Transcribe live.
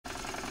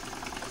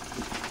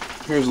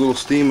here's a little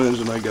steam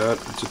engine I got.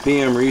 It's a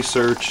PM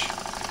Research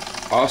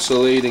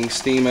oscillating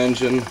steam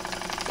engine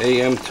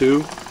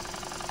AM2.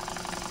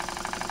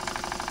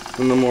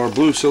 And the more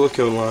blue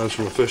silicone lines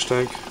from a fish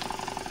tank.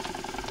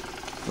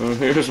 And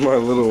here's my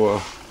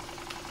little,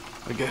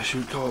 I guess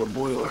you'd call it a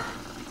boiler.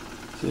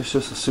 See, it's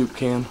just a soup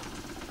can.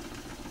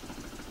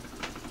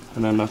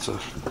 And then that's a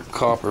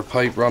copper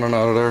pipe running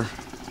out of there.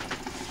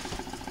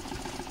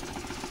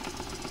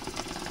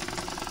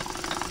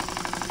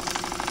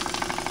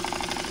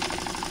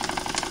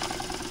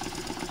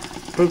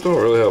 I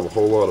don't really have a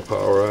whole lot of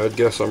power. I'd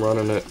guess I'm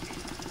running it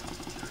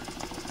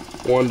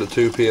 1 to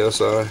 2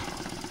 psi.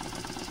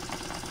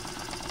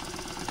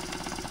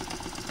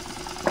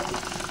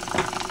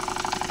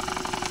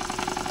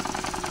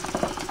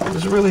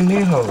 It's really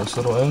neat how this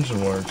little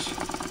engine works.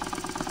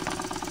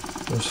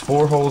 There's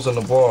 4 holes in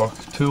the block,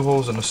 2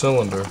 holes in the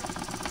cylinder,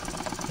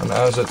 and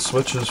as it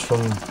switches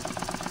from,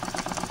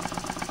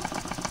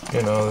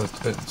 you know,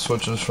 it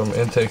switches from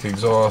intake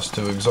exhaust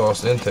to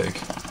exhaust intake.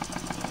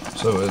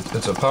 So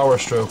it's a power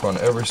stroke on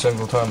every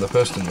single time the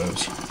piston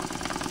moves.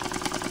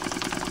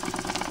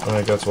 I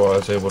think that's why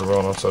it's able to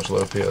run on such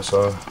low PSI.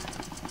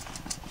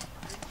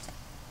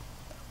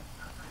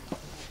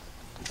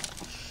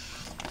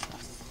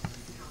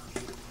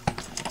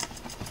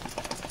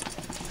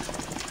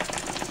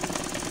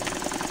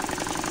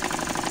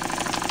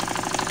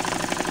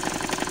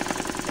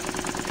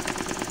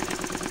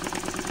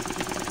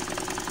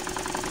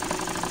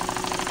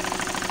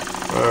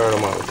 Alright,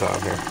 I'm out of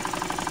time here.